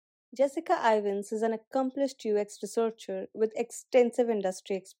Jessica Ivins is an accomplished UX researcher with extensive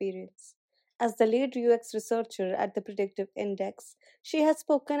industry experience. As the lead UX researcher at the Predictive Index, she has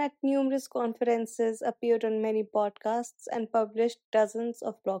spoken at numerous conferences, appeared on many podcasts, and published dozens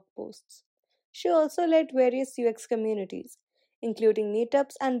of blog posts. She also led various UX communities, including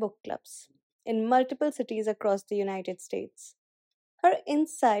meetups and book clubs, in multiple cities across the United States. Her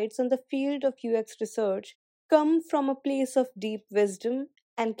insights on the field of UX research come from a place of deep wisdom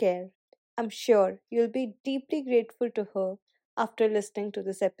and care. I'm sure you'll be deeply grateful to her after listening to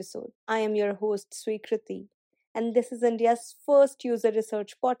this episode. I am your host, Sweekriti, and this is India's first user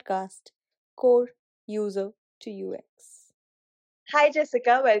research podcast, Core User to UX. Hi,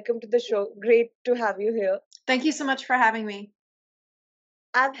 Jessica. Welcome to the show. Great to have you here. Thank you so much for having me.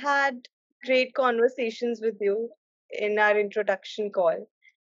 I've had great conversations with you in our introduction call.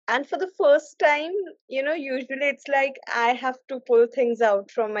 And for the first time, usually it's like I have to pull things out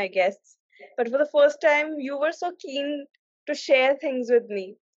from my guests. But for the first time, you were so keen to share things with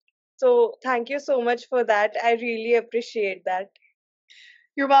me. So thank you so much for that. I really appreciate that.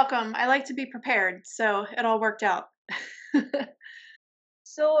 You're welcome. I like to be prepared, so it all worked out.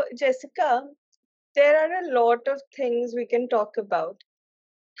 So, Jessica, there are a lot of things we can talk about.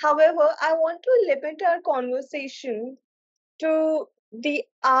 However, I want to limit our conversation to the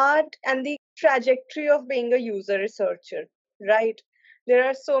art and the trajectory of being a user researcher, right? There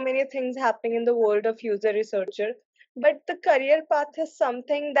are so many things happening in the world of user researcher, but the career path is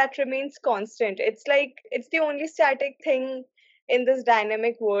something that remains constant. It's like it's the only static thing in this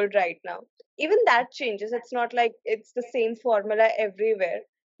dynamic world right now. Even that changes. It's not like it's the same formula everywhere,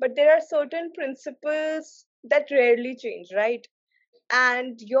 but there are certain principles that rarely change, right?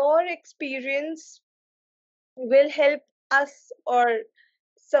 And your experience will help us or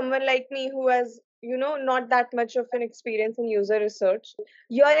someone like me who has not that much of an experience in user research.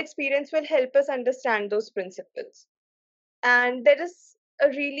 Your experience will help us understand those principles. And there is a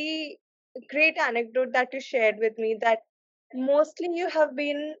really great anecdote that you shared with me that mostly you have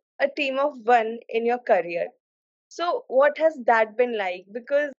been a team of one in your career. So what has that been like?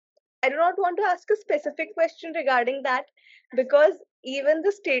 Because I do not want to ask a specific question regarding that, because even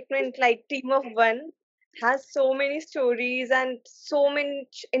the statement like team of one has so many stories and so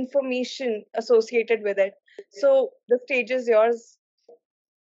much information associated with it. So the stage is yours.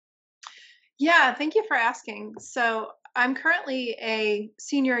 Yeah, thank you for asking. So, I'm currently a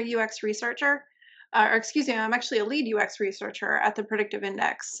senior UX researcher, or excuse me, I'm actually a lead UX researcher at the Predictive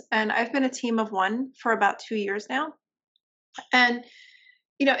Index, and I've been a team of one for about 2 years now. And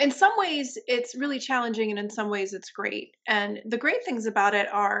in some ways it's really challenging, and in some ways it's great. And the great things about it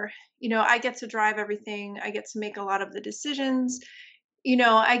are, I get to drive everything, I get to make a lot of the decisions.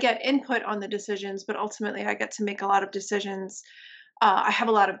 I get input on the decisions, but ultimately I get to make a lot of decisions. I have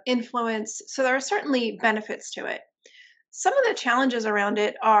a lot of influence. So there are certainly benefits to it. Some of the challenges around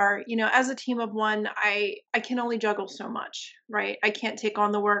it are, as a team of one, I can only juggle so much, right? I can't take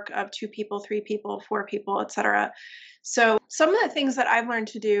on the work of 2 people, 3 people, 4 people, etc. So some of the things that I've learned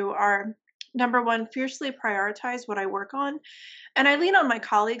to do are, number one, fiercely prioritize what I work on. And I lean on my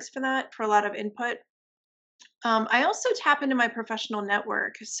colleagues for that, for a lot of input. I also tap into my professional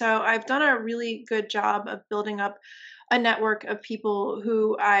network. So I've done a really good job of building up a network of people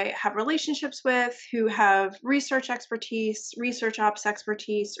who I have relationships with, who have research expertise, research ops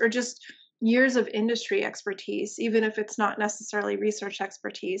expertise, or just years of industry expertise, even if it's not necessarily research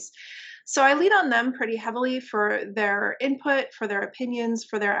expertise. So I lean on them pretty heavily for their input, for their opinions,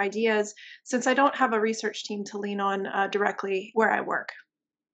 for their ideas, since I don't have a research team to lean on directly where I work.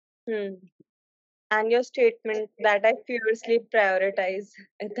 Hmm. And your statement that I fiercely prioritize,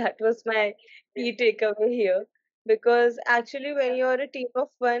 that was my key takeaway here. Because actually, when you're a team of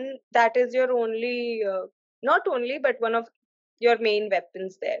one, that is your only, not only, but one of your main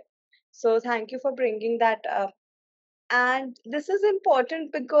weapons there. So, thank you for bringing that up. And this is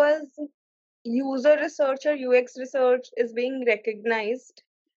important because user research or UX research is being recognized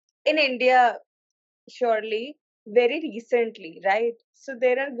in India, surely, very recently, right? So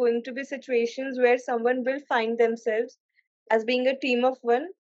there are going to be situations where someone will find themselves as being a team of one.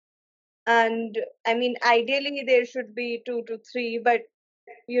 And I mean, ideally, there should be two to three, but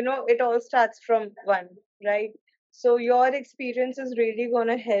it all starts from one, right? So your experience is really going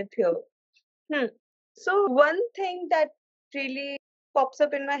to help here. Hmm. So one thing that really pops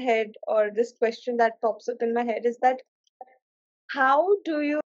up in my head, or this question that pops up in my head, is that how do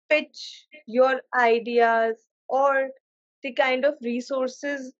you pitch your ideas or the kind of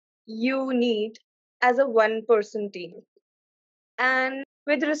resources you need as a one person team? And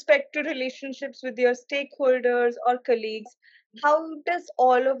with respect to relationships with your stakeholders or colleagues, how does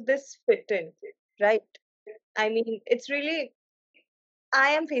all of this fit in, right? I mean, it's really, I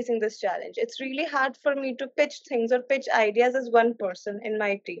am facing this challenge. It's really hard for me to pitch things or pitch ideas as one person in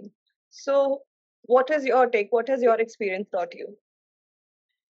my team. So, what is your take? What has your experience taught you?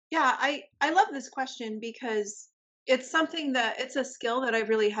 Yeah, I love this question because it's something that it's a skill that I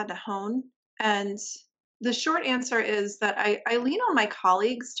really had to hone. And the short answer is that I lean on my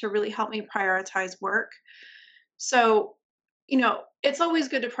colleagues to really help me prioritize work. So, it's always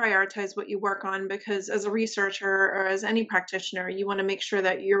good to prioritize what you work on because as a researcher or as any practitioner, you want to make sure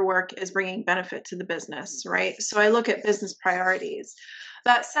that your work is bringing benefit to the business, right? So I look at business priorities.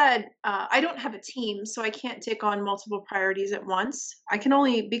 That said, I don't have a team, so I can't take on multiple priorities at once. I can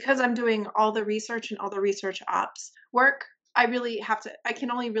only, because I'm doing all the research and all the research ops work, I can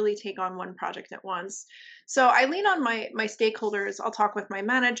only really take on one project at once. So I lean on my stakeholders. I'll talk with my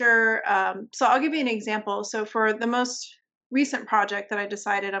manager. So I'll give you an example. So for the most recent project that I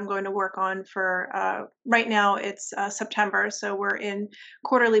decided I'm going to work on for right now, it's September. So we're in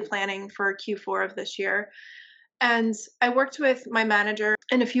quarterly planning for Q4 of this year. And I worked with my manager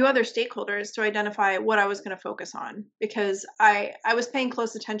and a few other stakeholders to identify what I was going to focus on because I was paying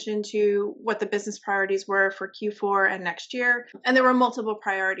close attention to what the business priorities were for Q4 and next year. And there were multiple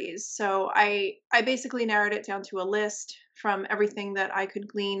priorities. So I basically narrowed it down to a list from everything that I could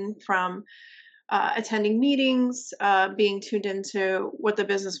glean from attending meetings, being tuned into what the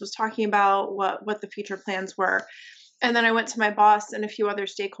business was talking about, what the future plans were. And then I went to my boss and a few other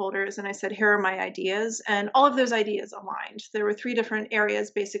stakeholders and I said, here are my ideas. And all of those ideas aligned. There were three different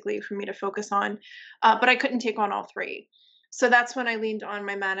areas basically for me to focus on, but I couldn't take on all three. So that's when I leaned on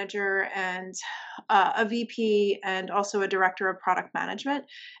my manager and a VP and also a director of product management.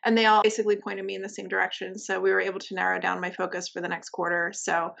 And they all basically pointed me in the same direction. So we were able to narrow down my focus for the next quarter.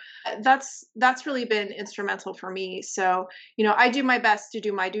 So that's really been instrumental for me. So, I do my best to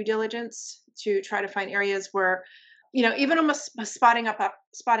do my due diligence to try to find areas where even almost spotting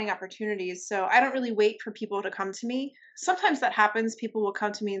opportunities. So I don't really wait for people to come to me. Sometimes that happens. People will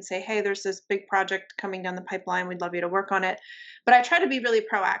come to me and say, "Hey, there's this big project coming down the pipeline. We'd love you to work on it." But I try to be really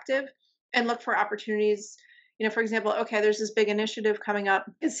proactive and look for opportunities. For example, okay, there's this big initiative coming up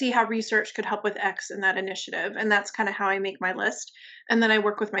and see how research could help with X in that initiative. And that's kind of how I make my list. And then I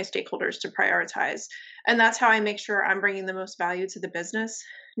work with my stakeholders to prioritize. And that's how I make sure I'm bringing the most value to the business.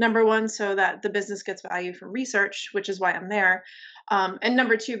 Number one, so that the business gets value from research, which is why I'm there. And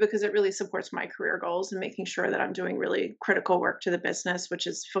number two, because it really supports my career goals and making sure that I'm doing really critical work to the business, which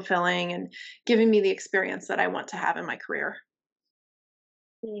is fulfilling and giving me the experience that I want to have in my career.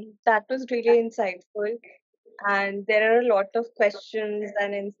 That was really insightful. And there are a lot of questions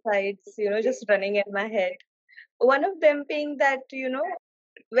and insights, just running in my head. One of them being that,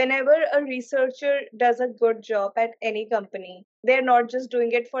 whenever a researcher does a good job at any company, they're not just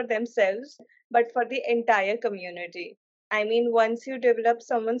doing it for themselves, but for the entire community. I mean, once you develop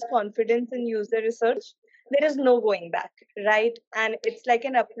someone's confidence in user research, there is no going back, right? And it's like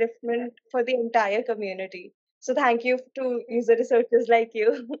an upliftment for the entire community. So thank you to user researchers like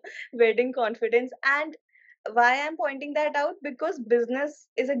you, building confidence. And why I'm pointing that out, because business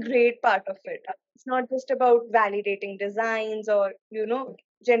is a great part of it. It's not just about validating designs or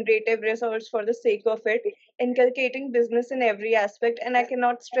generative research for the sake of it, inculcating business in every aspect, and I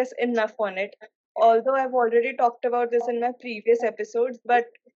cannot stress enough on it. Although I've already talked about this in my previous episodes, but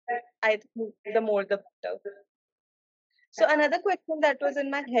I think the more the better. So another question that was in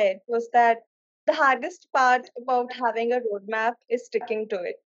my head was that the hardest part about having a roadmap is sticking to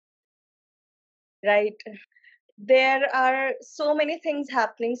it, right? There are so many things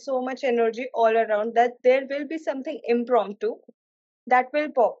happening, so much energy all around, that there will be something impromptu that will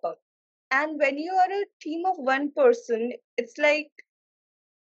pop up. And when you are a team of one person, it's like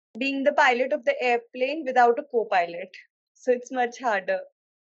being the pilot of the airplane without a co pilot. So it's much harder.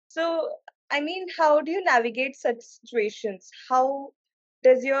 So, I mean, how do you navigate such situations? How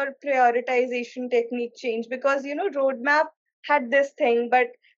does your prioritization technique change? Because, roadmap had this thing, but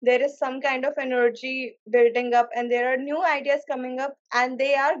there is some kind of energy building up, and there are new ideas coming up, and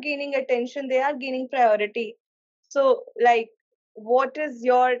they are gaining attention, they are gaining priority. So, like, what is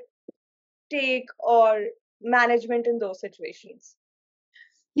your take or management in those situations?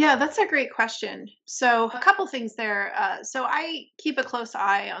 Yeah, that's a great question. So, a couple things there. So, I keep a close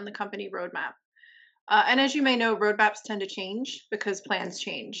eye on the company roadmap. And as you may know, roadmaps tend to change because plans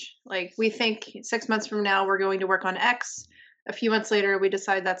change. Like, we think 6 months from now, we're going to work on X. A few months later, we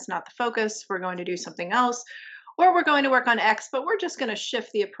decide that's not the focus. We're going to do something else. Or we're going to work on X, but we're just going to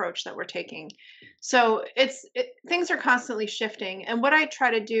shift the approach that we're taking. So things are constantly shifting. And what I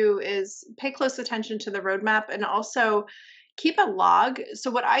try to do is pay close attention to the roadmap and also keep a log.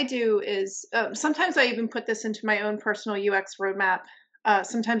 So what I do is sometimes I even put this into my own personal UX roadmap.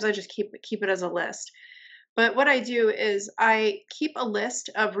 Sometimes I just keep it as a list. But what I do is I keep a list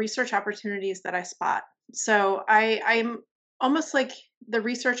of research opportunities that I spot. So I'm almost like the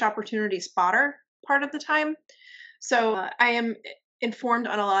research opportunity spotter part of the time. So I am informed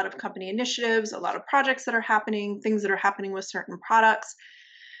on a lot of company initiatives, a lot of projects that are happening, things that are happening with certain products.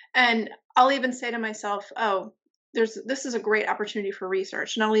 And I'll even say to myself, oh, this is a great opportunity for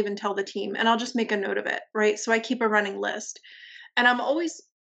research. And I'll even tell the team and I'll just make a note of it, right? So I keep a running list. And I'm always,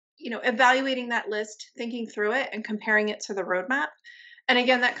 evaluating that list, thinking through it and comparing it to the roadmap. And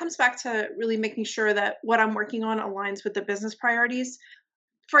again, that comes back to really making sure that what I'm working on aligns with the business priorities.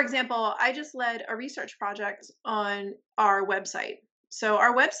 For example, I just led a research project on our website. So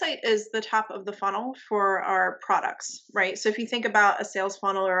our website is the top of the funnel for our products, right? So if you think about a sales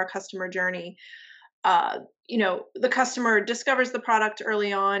funnel or a customer journey, uh, the customer discovers the product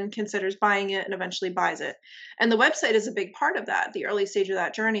early on, considers buying it, and eventually buys it. And the website is a big part of that, the early stage of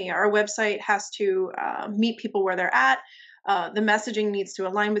that journey. Our website has to meet people where they're at. The messaging needs to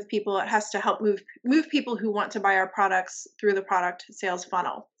align with people. It has to help move people who want to buy our products through the product sales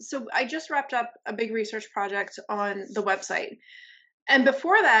funnel. So I just wrapped up a big research project on the website. And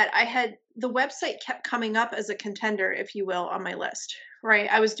before that, I had the website kept coming up as a contender, if you will, on my list, right?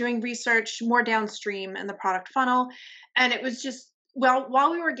 I was doing research more downstream in the product funnel. And it was just, well,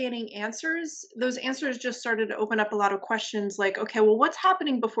 while we were gaining answers, those answers just started to open up a lot of questions like, okay, well, what's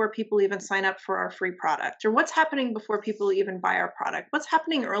happening before people even sign up for our free product? Or what's happening before people even buy our product? What's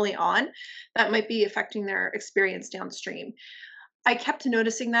happening early on that might be affecting their experience downstream? I kept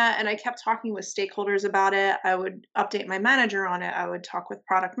noticing that and I kept talking with stakeholders about it. I would update my manager on it. I would talk with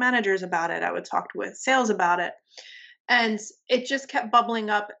product managers about it. I would talk with sales about it. And it just kept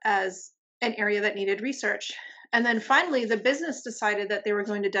bubbling up as an area that needed research. And then finally, the business decided that they were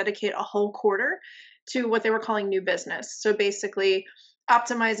going to dedicate a whole quarter to what they were calling new business. So basically,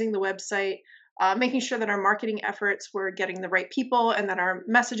 optimizing the website, making sure that our marketing efforts were getting the right people and that our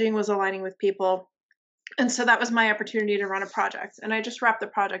messaging was aligning with people. And so that was my opportunity to run a project. And I just wrapped the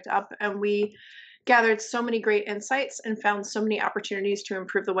project up and we gathered so many great insights and found so many opportunities to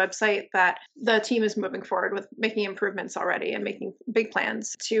improve the website that the team is moving forward with making improvements already and making big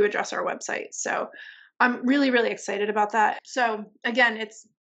plans to address our website. So I'm really, really excited about that. So again, it's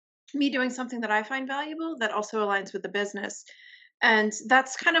me doing something that I find valuable that also aligns with the business. And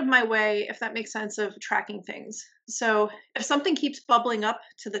that's kind of my way, if that makes sense, of tracking things. So if something keeps bubbling up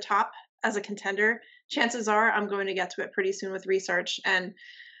to the top as a contender, chances are I'm going to get to it pretty soon with research. And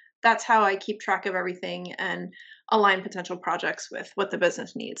that's how I keep track of everything and align potential projects with what the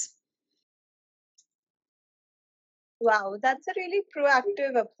business needs. Wow, that's a really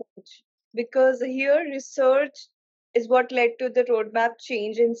proactive approach because here research is what led to the roadmap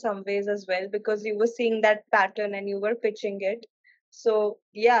change in some ways as well because you were seeing that pattern and you were pitching it. So,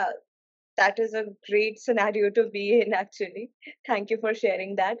 yeah, that is a great scenario to be in, actually. Thank you for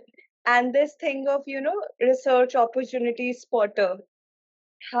sharing that. And this thing of, research opportunity spotter,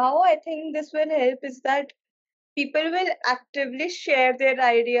 how I think this will help is that people will actively share their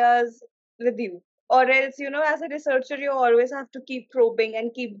ideas with you. Or else, as a researcher, you always have to keep probing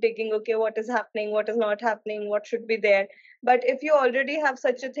and keep digging, okay, what is happening, what is not happening, what should be there. But if you already have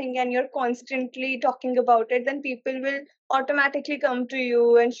such a thing and you're constantly talking about it, then people will automatically come to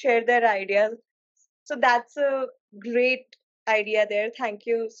you and share their ideas. So that's a great idea there. Thank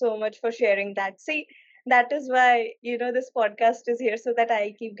you so much for sharing that. See, that is why, this podcast is here so that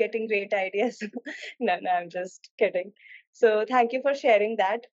I keep getting great ideas. No, no, I'm just kidding. So thank you for sharing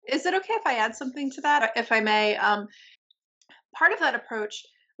that. Is it okay if I add something to that, if I may? Part of that approach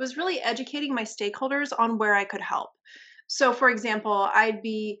was really educating my stakeholders on where I could help. So, for example, I'd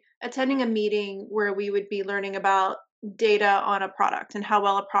be attending a meeting where we would be learning about data on a product and how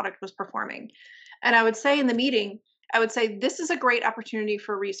well a product was performing. And I would say in the meeting, I would say, this is a great opportunity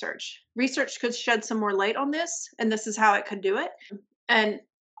for research. Research could shed some more light on this, and this is how it could do it. And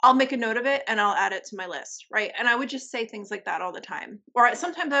I'll make a note of it and I'll add it to my list, right? And I would just say things like that all the time. Or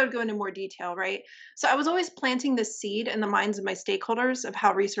sometimes I would go into more detail, right? So I was always planting this seed in the minds of my stakeholders of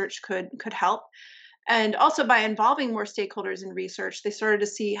how research could help. And also by involving more stakeholders in research, they started to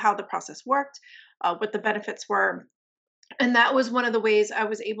see how the process worked, what the benefits were, and that was one of the ways I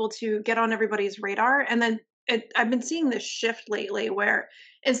was able to get on everybody's radar. And then I've been seeing this shift lately where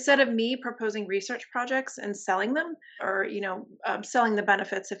instead of me proposing research projects and selling them or selling the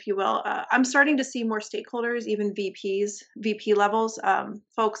benefits, if you will, I'm starting to see more stakeholders, even VP levels,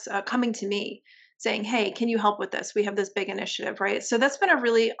 folks coming to me saying, hey, can you help with this? We have this big initiative, right? So that's been a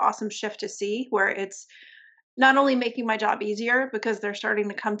really awesome shift to see where not only making my job easier because they're starting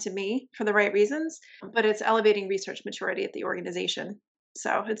to come to me for the right reasons, but it's elevating research maturity at the organization.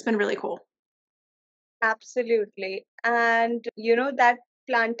 So it's been really cool. Absolutely. And that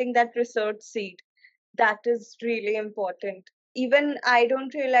planting that research seed, that is really important. Even I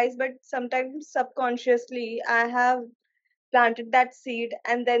don't realize, but sometimes subconsciously, I have planted that seed,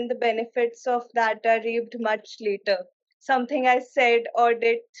 and then the benefits of that are reaped much later. Something I said or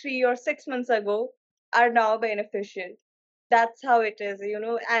did 3 or 6 months ago are now beneficial. That's how it is,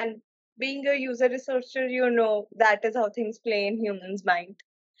 and being a user researcher, that is how things play in humans' mind.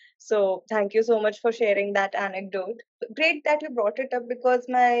 So thank you so much for sharing that anecdote. Great that you brought it up because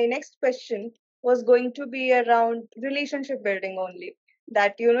my next question was going to be around relationship building only.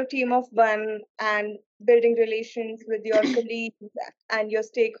 That, team of one and building relations with your colleagues and your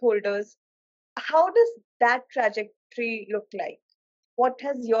stakeholders. How does that trajectory look like? What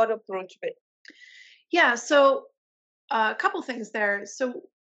has your approach been? Yeah, so a couple things there. So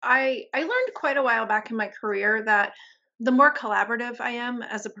I learned quite a while back in my career that the more collaborative I am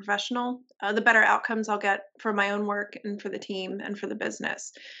as a professional, the better outcomes I'll get for my own work and for the team and for the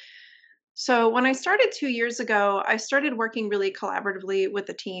business. So when I started 2 years ago, I started working really collaboratively with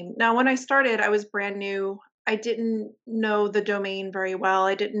the team. Now, when I started, I was brand new. I didn't know the domain very well.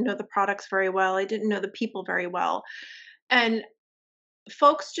 I didn't know the products very well. I didn't know the people very well. And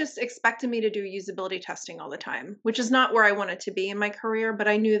folks just expected me to do usability testing all the time, which is not where I wanted to be in my career, but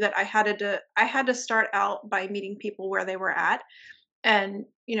I knew that I had to start out by meeting people where they were at and,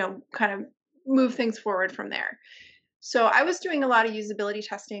 kind of move things forward from there. So I was doing a lot of usability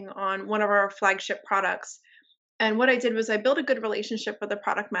testing on one of our flagship products. And what I did was I built a good relationship with the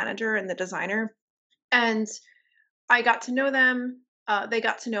product manager and the designer. And I got to know them. They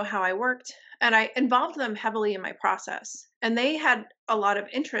got to know how I worked, and I involved them heavily in my process. And they had a lot of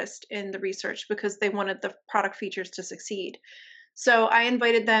interest in the research because they wanted the product features to succeed. So I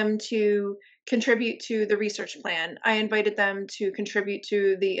invited them to contribute to the research plan. I invited them to contribute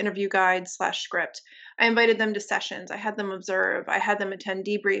to the interview guide slash script. I invited them to sessions. I had them observe. I had them attend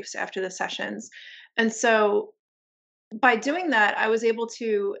debriefs after the sessions. And so by doing that, I was able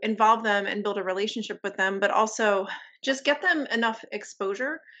to involve them and build a relationship with them, but also just get them enough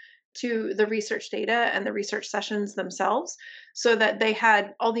exposure to the research data and the research sessions themselves so that they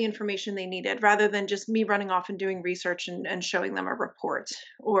had all the information they needed rather than just me running off and doing research and showing them a report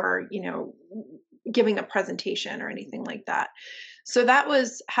or, giving a presentation or anything like that. So that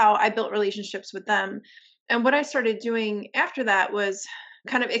was how I built relationships with them. And what I started doing after that was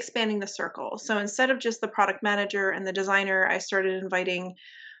kind of expanding the circle. So instead of just the product manager and the designer, I started inviting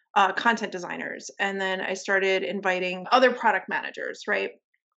content designers. And then I started inviting other product managers, right?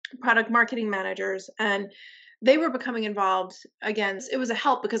 Product marketing managers. And they were becoming involved. Again, it was a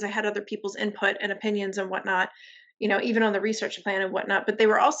help because I had other people's input and opinions and whatnot, even on the research plan and whatnot, but they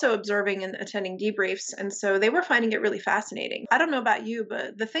were also observing and attending debriefs. And so they were finding it really fascinating. I don't know about you,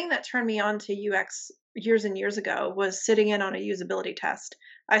 but the thing that turned me on to UX years and years ago was sitting in on a usability test.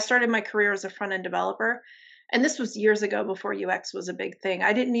 I started my career as a front end developer. And this was years ago before UX was a big thing.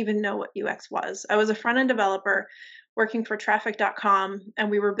 I didn't even know what UX was. I was a front end developer working for traffic.com, and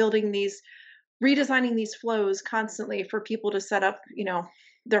we were building these redesigning these flows constantly for people to set up,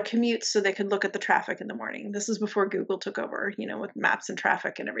 their commutes so they could look at the traffic in the morning. This is before Google took over, with maps and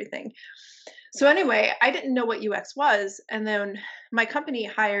traffic and everything. So anyway, I didn't know what UX was. And then my company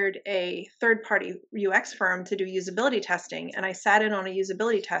hired a third party UX firm to do usability testing. And I sat in on a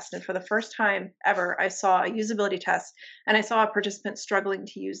usability test. And for the first time ever, I saw a usability test and I saw a participant struggling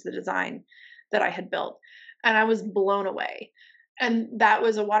to use the design that I had built. And I was blown away. And that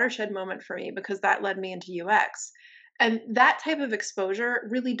was a watershed moment for me because that led me into UX. And that type of exposure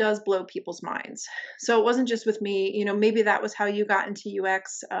really does blow people's minds. So it wasn't just with me, maybe that was how you got into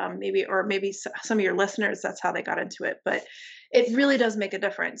UX, maybe some of your listeners, that's how they got into it. But it really does make a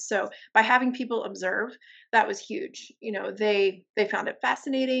difference. So by having people observe, that was huge. They found it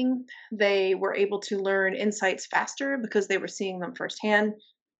fascinating. They were able to learn insights faster because they were seeing them firsthand.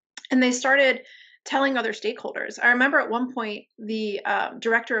 And they started telling other stakeholders. I remember at one point, the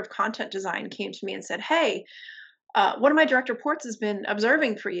director of content design came to me and said, "Hey, one of my direct reports has been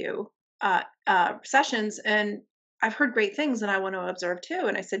observing for you sessions, and I've heard great things, and I want to observe too."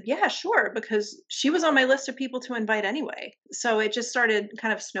 And I said, "Yeah, sure," because she was on my list of people to invite anyway. So it just started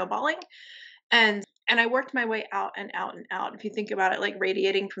kind of snowballing, and I worked my way out and out and out. If you think about it, like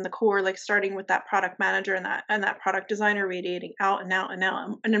radiating from the core, like starting with that product manager and that product designer, radiating out and out and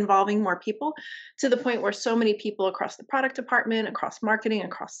out, and involving more people to the point where so many people across the product department, across marketing,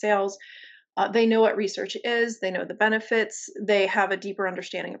 across sales, they know what research is, they know the benefits, they have a deeper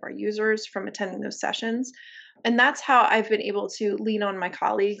understanding of our users from attending those sessions. And that's how I've been able to lean on my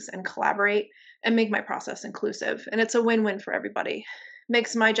colleagues and collaborate and make my process inclusive. And it's a win-win for everybody.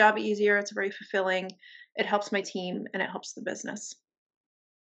 Makes my job easier, it's very fulfilling, it helps my team, and it helps the business.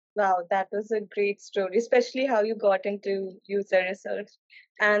 Wow, that was a great story, especially how you got into user research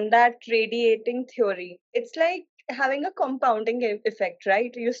and that radiating theory. It's like having a compounding effect,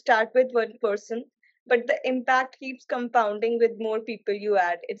 right? You start with one person, but the impact keeps compounding with more people you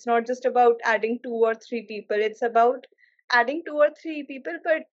add. It's not just about adding two or three people, it's about adding two or three people,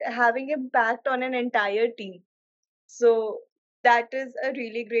 but having impact on an entire team. So that is a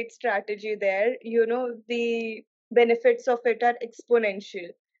really great strategy there. The benefits of it are exponential.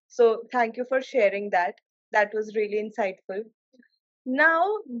 So thank you for sharing that. That was really insightful. Now,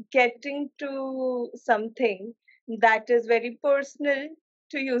 getting to something that is very personal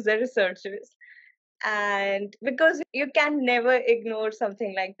to user researchers. And because you can never ignore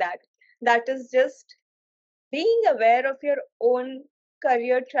something like that, that is just being aware of your own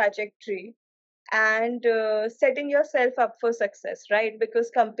career trajectory and setting yourself up for success, right? Because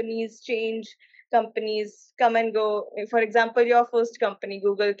companies change, companies come and go. For example, your first company,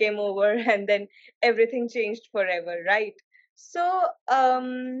 Google, came over and then everything changed forever, right? So,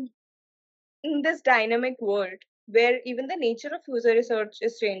 in this dynamic world where even the nature of user research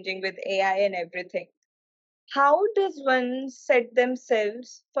is changing with AI and everything, how does one set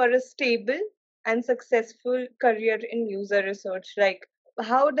themselves for a stable and successful career in user research? Like,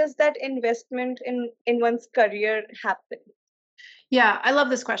 how does that investment in one's career happen? Yeah, I love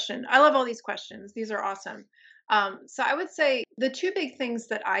this question. I love all these questions. These are awesome. So I would say the two big things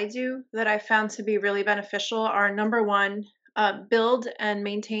that I do that I found to be really beneficial are number one, build and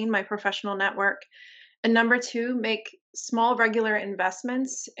maintain my professional network. And number two, make small regular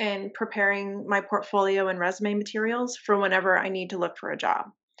investments in preparing my portfolio and resume materials for whenever I need to look for a job.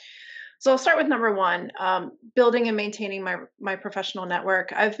 So I'll start with number one, building and maintaining my professional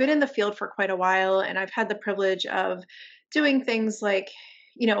network. I've been in the field for quite a while, and I've had the privilege of doing things like,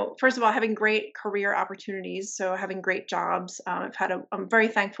 first of all, having great career opportunities. So having great jobs. I'm very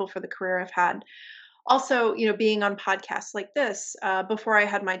thankful for the career I've had. Also, being on podcasts like this. Before I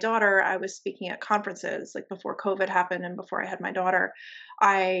had my daughter, I was speaking at conferences, like before COVID happened and before I had my daughter.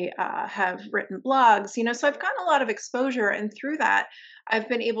 I have written blogs, so I've gotten a lot of exposure. And through that, I've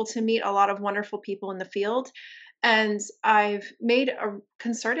been able to meet a lot of wonderful people in the field. And I've made a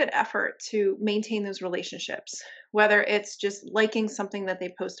concerted effort to maintain those relationships, whether it's just liking something that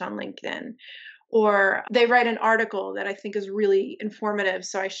they post on LinkedIn, or they write an article that I think is really informative.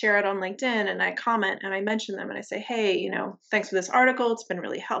 So I share it on LinkedIn and I comment and I mention them and I say, hey, thanks for this article. It's been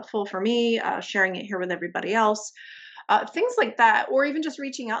really helpful for me, sharing it here with everybody else. Things like that, or even just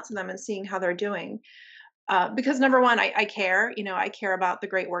reaching out to them and seeing how they're doing. Because number one, I care, I care about the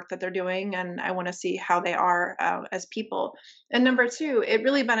great work that they're doing and I want to see how they are as people. And number two, it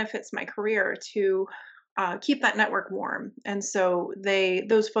really benefits my career to keep that network warm. And so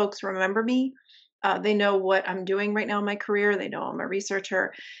those folks remember me. They know what I'm doing right now in my career. They know I'm a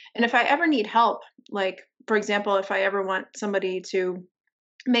researcher. And if I ever need help, like, for example, if I ever want somebody to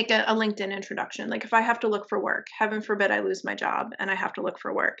make a LinkedIn introduction, like if I have to look for work, heaven forbid I lose my job and I have to look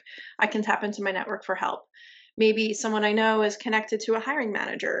for work, I can tap into my network for help. Maybe someone I know is connected to a hiring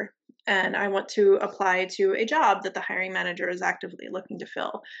manager and I want to apply to a job that the hiring manager is actively looking to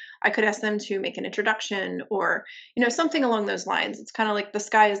fill. I could ask them to make an introduction or, something along those lines. It's kind of like the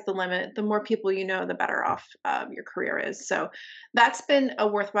sky is the limit. The more people you know, the better off your career is. So that's been a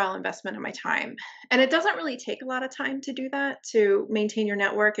worthwhile investment of my time. And it doesn't really take a lot of time to do that, to maintain your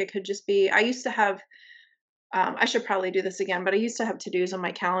network. It could just be, I used to have, I should probably do this again, but I used to have to dos on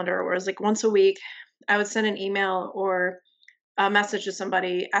my calendar where it was like once a week, I would send an email or a message to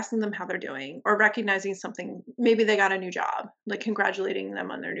somebody asking them how they're doing or recognizing something. Maybe they got a new job, like congratulating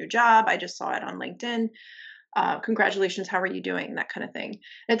them on their new job. I just saw it on LinkedIn. Congratulations, how are you doing? That kind of thing.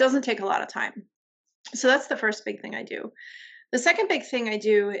 And it doesn't take a lot of time. So that's the first big thing I do. The second big thing I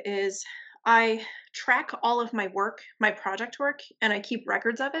do is I track all of my work, my project work, and I keep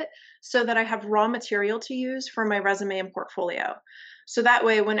records of it so that I have raw material to use for my resume and portfolio. So that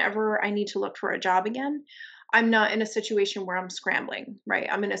way, whenever I need to look for a job again, I'm not in a situation where I'm scrambling, right?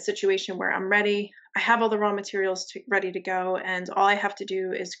 I'm in a situation where I'm ready. I have all the raw materials ready to go, and all I have to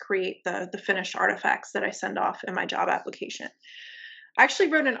do is create the finished artifacts that I send off in my job application. I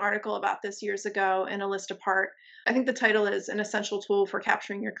actually wrote an article about this years ago in a list apart. I think the title is An Essential Tool for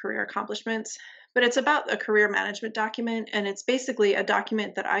Capturing Your Career Accomplishments, but it's about a career management document. And it's basically a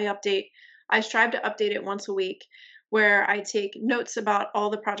document that I update. I strive to update it once a week, where I take notes about all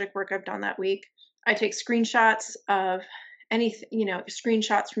the project work I've done that week. I take screenshots of any,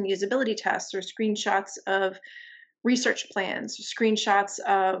 screenshots from usability tests or screenshots of research plans, screenshots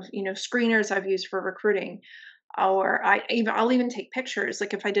of, screeners I've used for recruiting, or I'll even take pictures.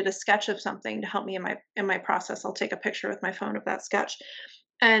 Like if I did a sketch of something to help me in my process, I'll take a picture with my phone of that sketch.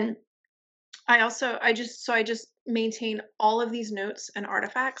 And I just maintain all of these notes and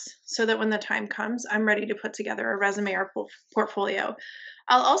artifacts so that when the time comes, I'm ready to put together a resume or portfolio.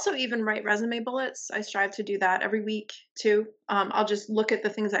 I'll also even write resume bullets. I strive to do that every week too. I'll just look at the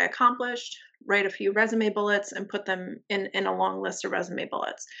things I accomplished, write a few resume bullets, and put them in a long list of resume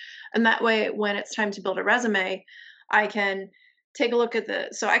bullets. And that way, when it's time to build a resume, I can take a look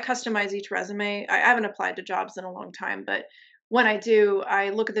at so I customize each resume. I haven't applied to jobs in a long time, but when I do, I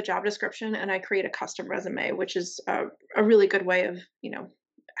look at the job description and I create a custom resume, which is a really good way of,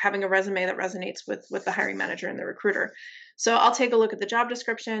 having a resume that resonates with the hiring manager and the recruiter. So I'll take a look at the job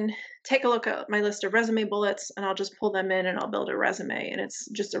description, take a look at my list of resume bullets, and I'll just pull them in and I'll build a resume. And it's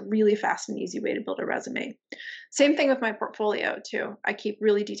just a really fast and easy way to build a resume. Same thing with my portfolio too. I keep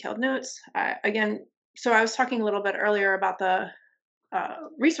really detailed notes. Again, so I was talking a little bit earlier about the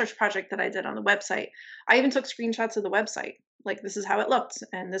research project that I did on the website. I even took screenshots of the website. Like this is how it looked,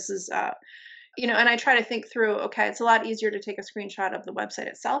 and this is and I try to think through. Okay, it's a lot easier to take a screenshot of the website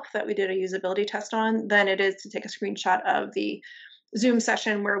itself that we did a usability test on than it is to take a screenshot of the Zoom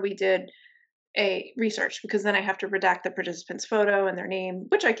session where we did a research, because then I have to redact the participant's photo and their name,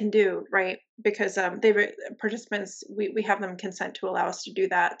 which I can do, right? Because participants, we have them consent to allow us to do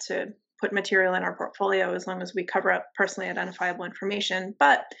that, to put material in our portfolio as long as we cover up personally identifiable information.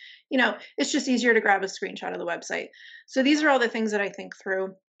 But, it's just easier to grab a screenshot of the website. So these are all the things that I think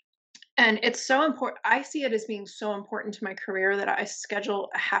through. And it's so important. I see it as being so important to my career that I schedule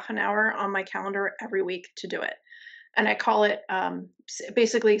a half an hour on my calendar every week to do it, and I call it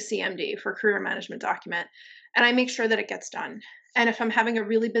basically CMD, for career management document. And I make sure that it gets done. And if I'm having a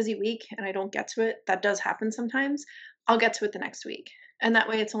really busy week and I don't get to it, that does happen sometimes, I'll get to it the next week. And that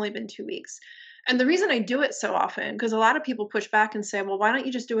way it's only been 2 weeks. And the reason I do it so often, because a lot of people push back and say, well, why don't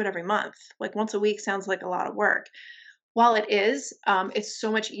you just do it every month? Like once a week sounds like a lot of work. While it is, it's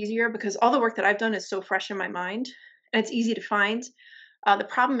so much easier because all the work that I've done is so fresh in my mind and it's easy to find. The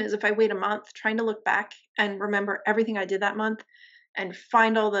problem is if I wait a month trying to look back and remember everything I did that month and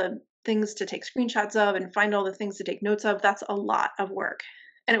find all the things to take screenshots of and find all the things to take notes of, that's a lot of work.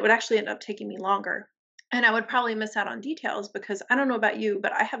 And it would actually end up taking me longer. And I would probably miss out on details because I don't know about you,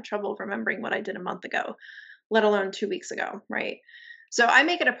 but I have trouble remembering what I did a month ago, let alone 2 weeks ago, right? So I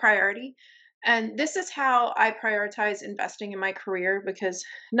make it a priority. And this is how I prioritize investing in my career because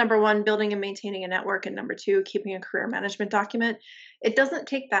number one, building and maintaining a network, and number two, keeping a career management document. It doesn't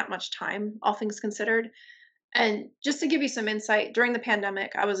take that much time, all things considered. And just to give you some insight, during the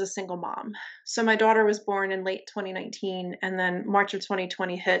pandemic, I was a single mom. So my daughter was born in late 2019, and then March of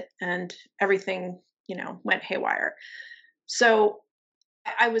 2020 hit, and everything, went haywire. So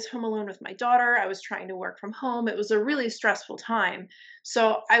I was home alone with my daughter. I was trying to work from home. It was a really stressful time.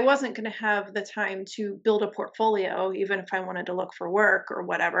 So I wasn't going to have the time to build a portfolio, even if I wanted to look for work or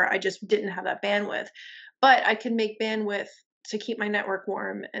whatever. I just didn't have that bandwidth. But I could make bandwidth to keep my network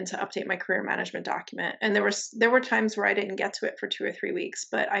warm and to update my career management document. And there were times where I didn't get to it for 2 or 3 weeks,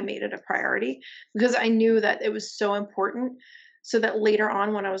 but I made it a priority because I knew that it was so important so that later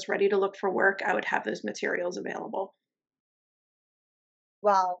on when I was ready to look for work, I would have those materials available.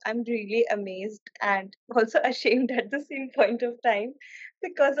 Wow, I'm really amazed and also ashamed at the same point of time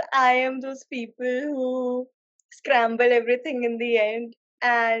because I am those people who scramble everything in the end.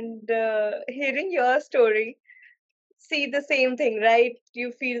 And hearing your story, see the same thing, right?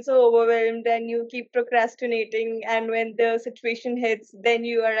 You feel so overwhelmed and you keep procrastinating. And when the situation hits, then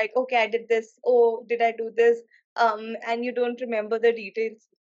you are like, okay, I did this. Oh, did I do this? And you don't remember the details.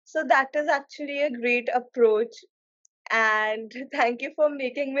 So that is actually a great approach, and thank you for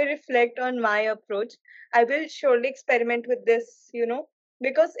making me reflect on my approach. I will surely experiment with this,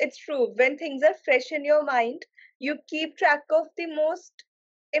 because it's true. When things are fresh in your mind, you keep track of the most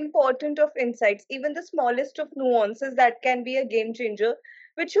important of insights, even the smallest of nuances that can be a game changer,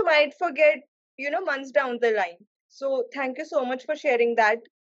 which you might forget, months down the line. So, thank you so much for sharing that.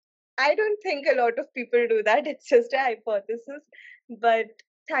 I don't think a lot of people do that. It's just a hypothesis. But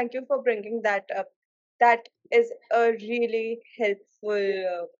thank you for bringing that up. That is a really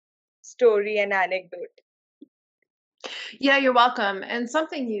helpful story and anecdote. Yeah, you're welcome. And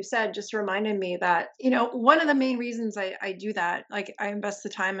something you said just reminded me that, one of the main reasons I do that, like I invest the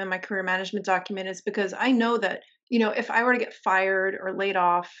time in my career management document, is because I know that, if I were to get fired or laid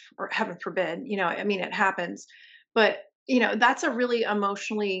off, or heaven forbid, I mean, it happens, but, that's a really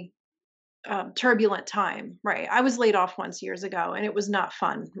emotionally turbulent time, right? I was laid off once years ago and it was not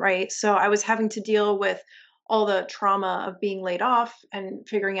fun, right? So I was having to deal with all the trauma of being laid off and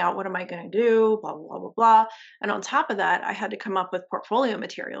figuring out what am I going to do, blah, blah, blah, blah, blah. And on top of that, I had to come up with portfolio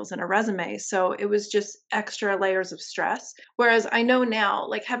materials and a resume. So it was just extra layers of stress. Whereas I know now,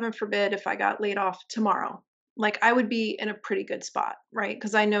 like, heaven forbid, if I got laid off tomorrow, like I would be in a pretty good spot, right?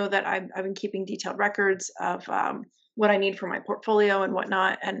 Because I know that I've been keeping detailed records of what I need for my portfolio and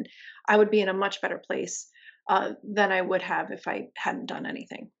whatnot. And I would be in a much better place than I would have if I hadn't done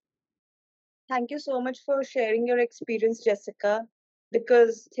anything. Thank you so much for sharing your experience, Jessica,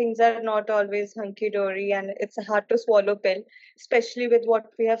 because things are not always hunky dory and it's a hard to swallow pill, especially with what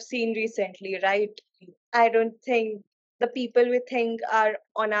we have seen recently, right? I don't think the people we think are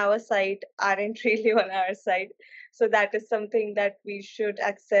on our side aren't really on our side. So that is something that we should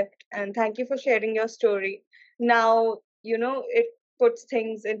accept. And thank you for sharing your story. Now, it puts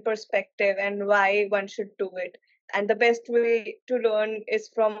things in perspective and why one should do it. And the best way to learn is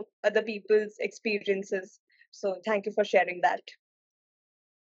from other people's experiences. So thank you for sharing that.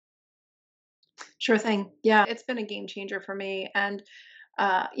 Sure thing. Yeah, it's been a game changer for me. And,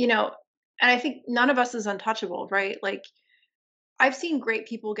 you know, and I think none of us is untouchable, right? Like, I've seen great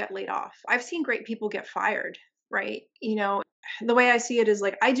people get laid off. I've seen great people get fired, right? The way I see it is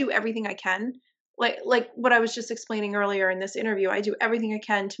like I do everything I can. Like what I was just explaining earlier in this interview, I do everything I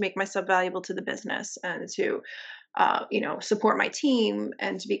can to make myself valuable to the business and to support my team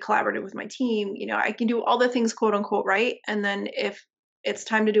and to be collaborative with my team. I can do all the things, quote unquote, right. And then if it's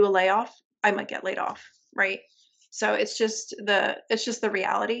time to do a layoff, I might get laid off, right? So it's just the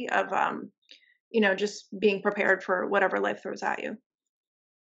reality of just being prepared for whatever life throws at you.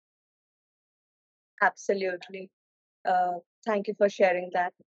 Absolutely. Uh, Thank you for sharing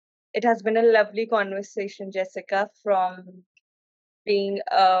that. It has been a lovely conversation, Jessica, from being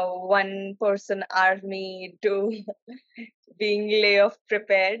a one person army to being layoff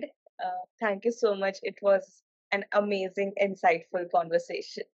prepared. Thank you so much. It was an amazing, insightful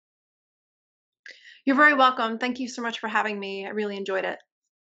conversation. You're very welcome. Thank you so much for having me. I really enjoyed it.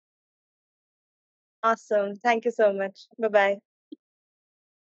 Awesome. Thank you so much. Bye bye.